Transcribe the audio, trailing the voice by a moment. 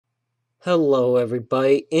Hello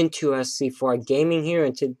everybody, into SC4 Gaming here,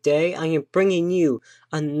 and today I am bringing you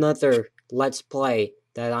another Let's Play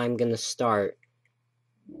that I'm gonna start.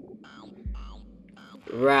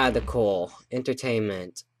 Radical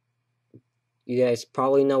Entertainment. You guys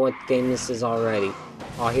probably know what game this is already.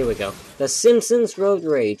 Oh, here we go. The Simpsons Road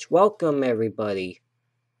Rage. Welcome everybody.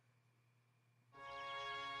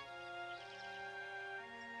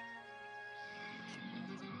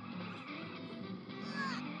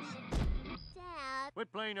 Dad.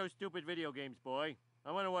 Quit playing those stupid video games, boy.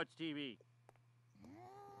 I want to watch TV.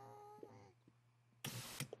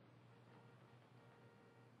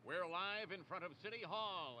 We're live in front of City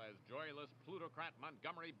Hall as joyless plutocrat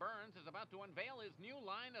Montgomery Burns is about to unveil his new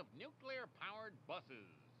line of nuclear-powered buses.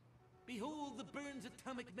 Behold the Burns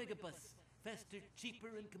Atomic Megabus. Faster, cheaper,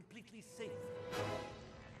 and completely safe.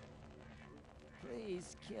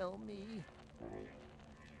 Please kill me.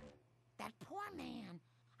 That poor man.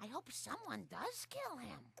 I hope someone does kill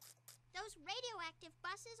him. Those radioactive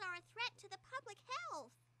buses are a threat to the public health.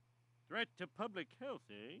 Threat to public health,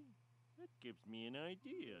 eh? That gives me an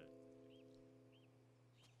idea.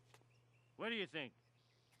 What do you think?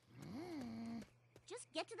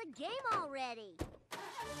 Just get to the game already.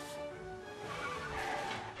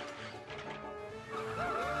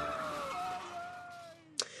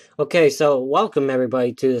 Okay, so welcome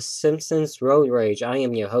everybody to the Simpsons Road Rage. I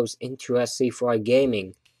am your host, into SC4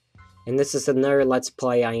 Gaming. And this is another Let's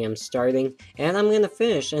Play I am starting, and I'm gonna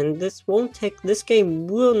finish. And this game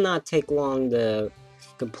will not take long to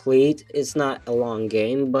complete. It's not a long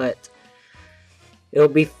game, but it'll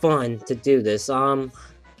be fun to do this. What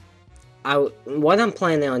I'm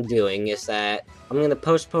planning on doing is that I'm gonna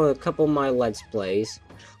postpone a couple of my Let's Plays.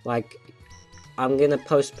 Like, I'm gonna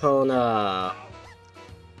postpone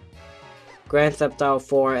Grand Theft Auto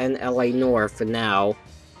 4 and LA Noire for now.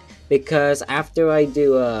 Because after I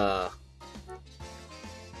do the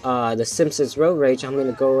Simpsons Road Rage, I'm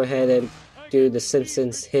gonna go ahead and do the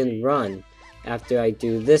Simpsons Hit and Run. After I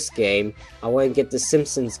do this game, I want to get the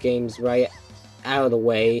Simpsons games right out of the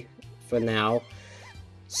way for now.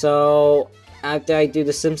 So after I do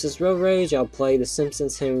the Simpsons Road Rage, I'll play the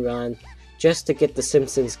Simpsons Hit and Run just to get the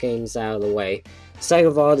Simpsons games out of the way. Second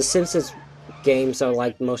of all, the Simpsons games are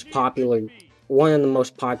like the most popular. One of the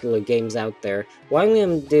most popular games out there. What I'm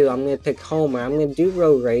going to do, I'm going to pick Homer. I'm going to do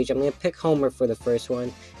Road Rage. I'm going to pick Homer for the first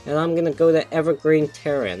one. And I'm going to go to Evergreen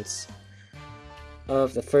Terrance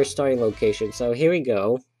of the first starting location. So here we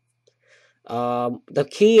go. The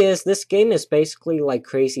key is, this game is basically like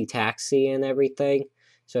Crazy Taxi and everything.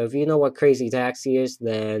 So if you know what Crazy Taxi is,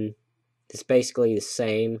 then it's basically the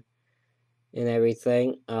same and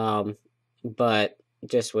everything. But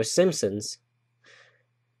just with Simpsons.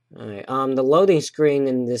 Alright, the loading screen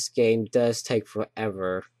in this game does take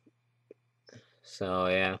forever. So,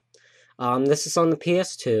 yeah. This is on the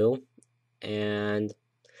PS2, and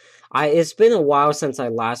it's been a while since I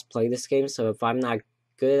last played this game, so if I'm not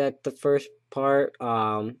good at the first part,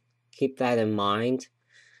 keep that in mind.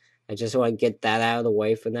 I just want to get that out of the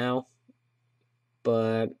way for now.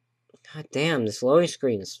 But, god damn, this loading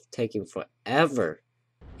screen is taking forever.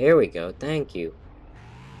 Here we go, thank you.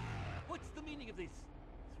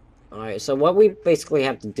 Alright, so what we basically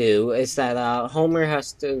have to do is that Homer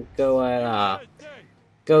has to go at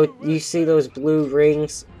you see those blue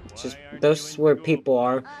rings? Just those where people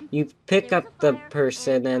are. You pick up the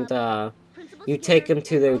person and you take them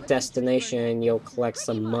to their destination and you'll collect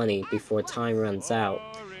some money before time runs out.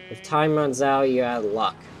 If time runs out, you're out of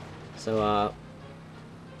luck. So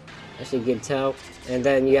as you can tell, and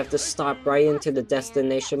then you have to stop right into the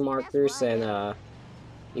destination markers and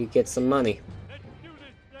you get some money.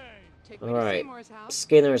 Alright,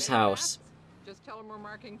 Skinner's house. Just tell him we're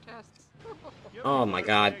marking tests. Oh my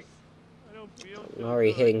god. I'm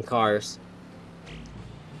already hitting cars.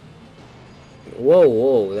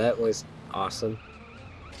 Whoa, that was awesome.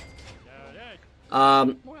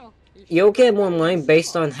 You'll get more money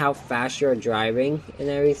based on how fast you're driving and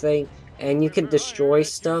everything. And you can destroy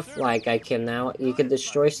stuff, like I can now. You can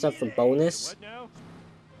destroy stuff for bonus.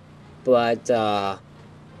 But,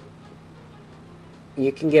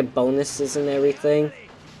 you can get bonuses and everything.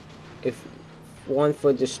 If one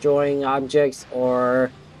for destroying objects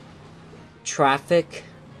or traffic.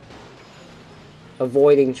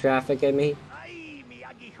 Avoiding traffic, I mean.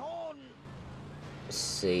 Let's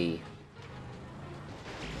see.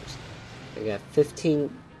 I got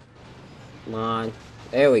 15. Come on.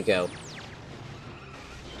 There we go.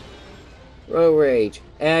 Road Rage.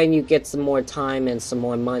 And you get some more time and some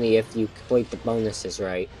more money if you complete the bonuses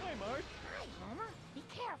right.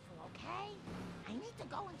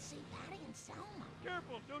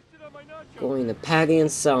 Going to Patty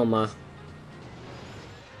and Selma.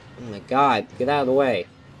 Oh my god, get out of the way.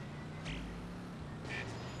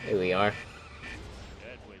 Here we are.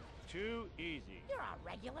 That was too easy. You're a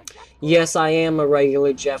regular Jeff. Yes, I am a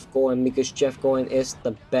regular Jeff Gordon because Jeff Gordon is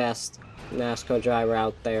the best NASCAR driver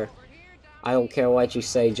out there. I don't care what you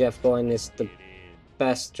say, Jeff Gordon is the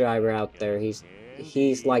best driver out there.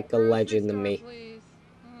 He's like a legend to me.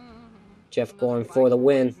 Jeff Gordon for the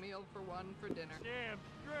win. Damn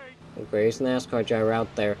straight. The greatest NASCAR driver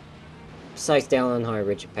out there. Besides Dale Earnhardt,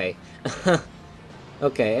 Richard Pay.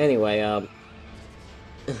 Okay, anyway,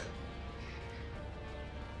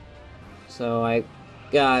 so I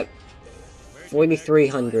got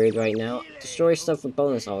 4,300 right now. Destroy stuff with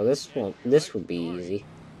bonus. Oh, this would be easy.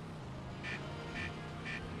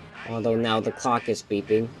 Although now the clock is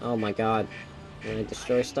beeping. Oh my god. Can I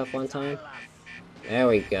destroy stuff on time? There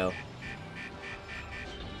we go.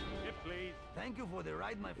 Yep, please. Thank you for the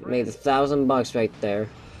ride, my friend. Made $1,000 right there.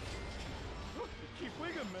 Chief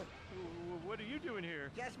Wiggum, what are you doing here?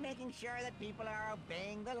 Just making sure that people are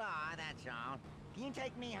obeying the law, that's all. Can you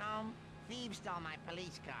take me home? Thieves stole my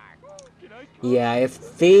police car. Can I come? Yeah, if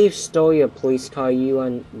thieves stole your police car, you are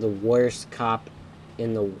the worst cop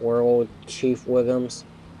in the world, Chief Wiggums.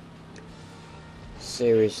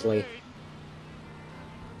 Seriously.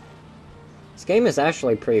 This game is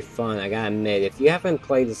actually pretty fun, I gotta admit. If you haven't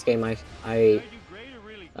played this game, I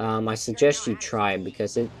suggest you try it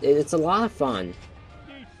because it's a lot of fun.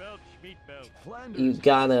 Meat belt, schmeat belt. You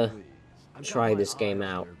gotta try this game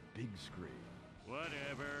out.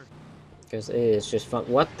 Whatever. Because it is just fun.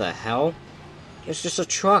 What the hell? It's just a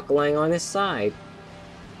truck laying on his side.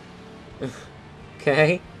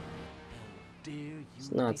 Okay?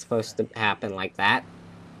 It's not supposed to happen like that.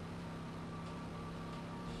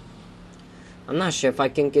 I'm not sure if I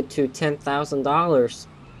can get to $10,000.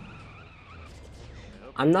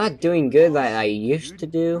 I'm not doing good like I used to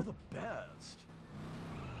do.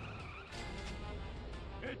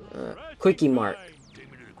 Quickie Mart.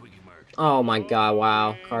 Oh my god,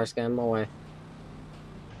 wow. Car's got in my way.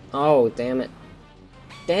 Oh, damn it.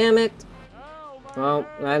 Damn it! Well,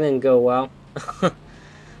 that didn't go well.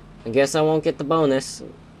 I guess I won't get the bonus.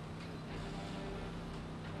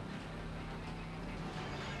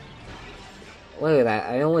 Look at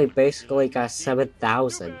that, I only basically got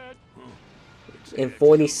 7,000. In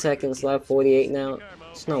 40 seconds left, 48 now.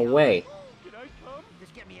 There's no way. Can I come?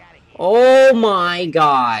 Just get me out of here. Oh my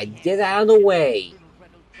god, get out of the way.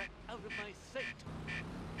 Out of my sight.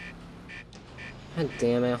 God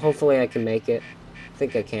damn it, hopefully I can make it. I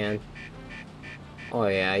think I can. Oh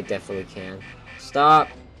yeah, I definitely can. Stop!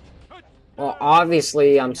 Well,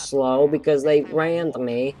 obviously I'm slow because they ran to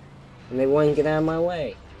me and they wouldn't get out of my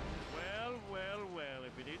way. Well, well, well.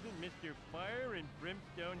 If it isn't Mr. Fire and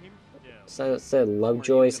Brimstone himself. So it said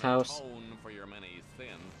Lovejoy's house. Atone for your many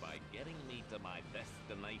sins by getting me to my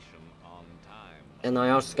destination on time. And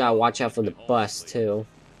I also gotta watch out for the bus too.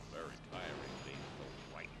 Very tiring being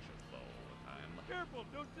so righteous all the time. Careful,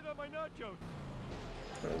 don't sit on my nachos.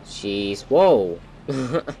 Oh, jeez, whoa!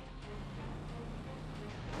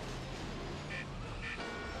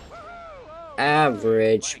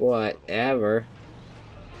 Average, whatever.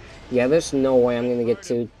 Yeah, there's no way I'm gonna get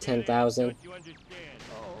to 10,000. Don't you understand?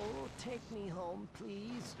 Oh, take me home,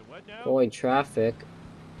 please. So what now? Avoid traffic.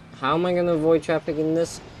 How am I gonna avoid traffic in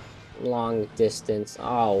this long distance?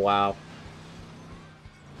 Oh, wow.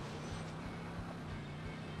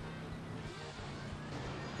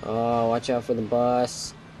 Oh, watch out for the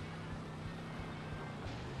bus.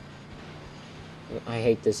 I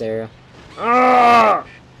hate this area. Ah!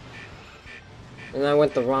 And I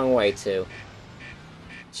went the wrong way, too.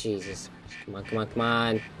 Jesus. Come on, come on, come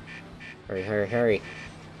on. Hurry, hurry, hurry.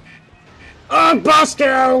 Oh, bus, get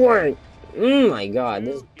out of the way! Oh my god,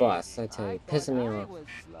 this bus, I tell you, pissing me off.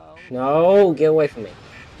 No, get away from me.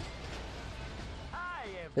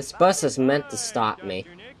 This bus is meant to stop me.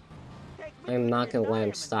 I'm not gonna let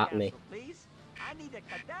him stop me. I need a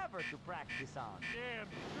cadaver to practice on. Damn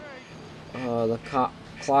straight. Oh, the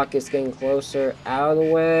clock is getting closer. Out of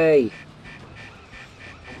the way!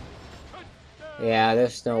 Yeah,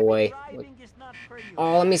 there's no way.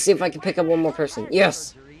 Oh, let me see if I can pick up one more person.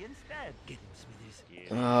 Yes!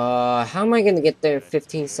 How am I gonna get there in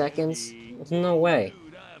 15 seconds? There's no way.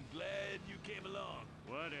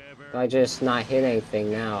 If I just not hit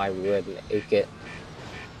anything now, I would make it.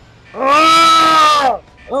 Oh!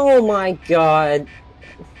 Oh my god!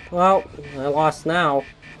 Well, I lost now.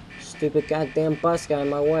 Stupid goddamn bus got in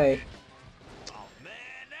my way.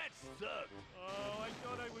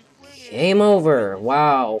 Game over.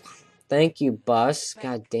 Wow. Thank you, bus.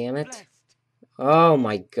 God damn it. Oh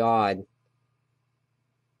my god.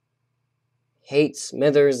 Hate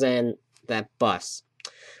Smithers and that bus.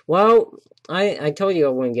 Well, I told you I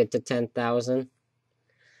wouldn't get to 10,000.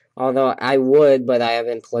 Although I would, but I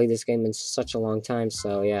haven't played this game in such a long time,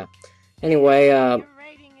 so yeah. Anyway, Your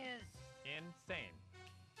rating is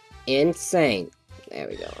insane. There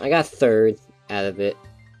we go. I got third out of it.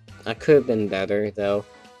 I could have been better, though.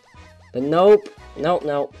 But nope.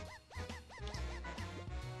 Nope.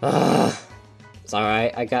 It's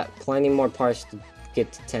alright. I got plenty more parts to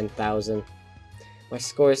get to 10,000. My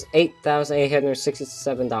score is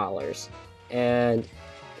 $8,867. And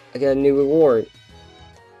I get a new reward.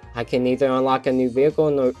 I can either unlock a new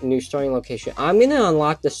vehicle or a new starting location. I'm gonna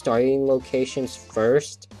unlock the starting locations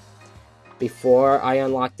first before I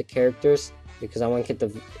unlock the characters, because I want to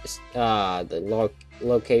get the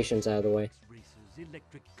locations out of the way. Racers,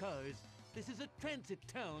 electric cars. This is a transit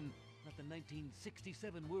town, not the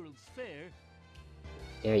 1967 World's Fair.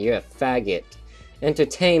 Yeah, you're a faggot.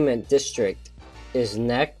 Entertainment District is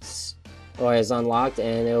next, or is unlocked,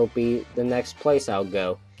 and it'll be the next place I'll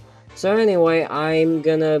go. So anyway, I'm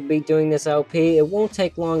gonna be doing this LP. It won't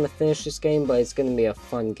take long to finish this game, but it's gonna be a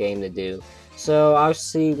fun game to do. So I'll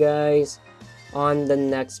see you guys on the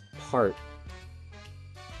next part.